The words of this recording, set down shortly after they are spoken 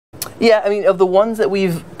Yeah, I mean, of the ones that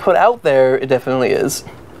we've put out there, it definitely is.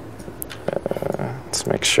 Let's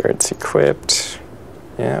make sure it's equipped.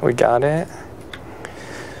 Yeah, we got it.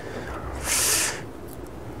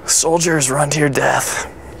 Soldiers, run to your death.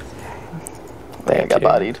 They got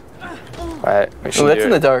bodied. Right, Oh, that's in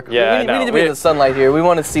the dark. Yeah, we need to be in the sunlight here. We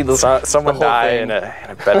want to see someone the whole die thing. in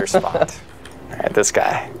a better spot. All right, this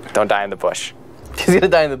guy. Don't die in the bush. He's gonna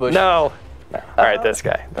die in the bush. No. All right, this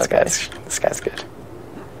guy. This Okay. guy's good.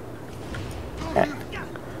 All right.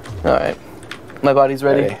 All right. My body's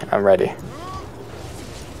ready. I'm ready.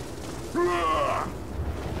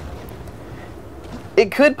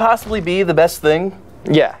 It could possibly be the best thing.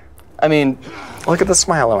 Yeah. I mean, Look at the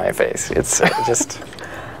smile on my face. It's just.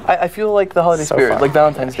 I feel like the holiday So spirit, fun. like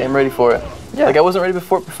Valentine's Day. I'm ready for it. Yeah. Like I wasn't ready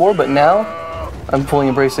before, but now I'm fully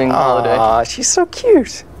embracing the holiday. Aw, she's so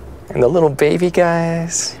cute. And the little baby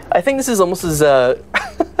guys. I think this is almost as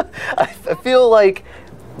I feel like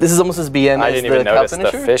this is almost as BM I as didn't the even cow notice the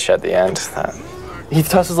finisher. fish at the end. He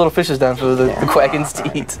tosses little fishes down for the Quaggans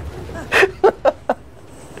to eat.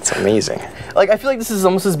 It's amazing. Like I feel like this is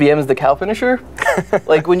almost as BM as the cow finisher.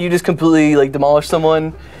 Like when you just completely like demolish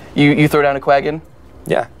someone, you throw down a Quaggan,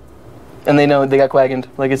 Yeah, and they know they got Quagganed.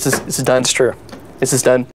 Like it's just done. it's true. It's just done.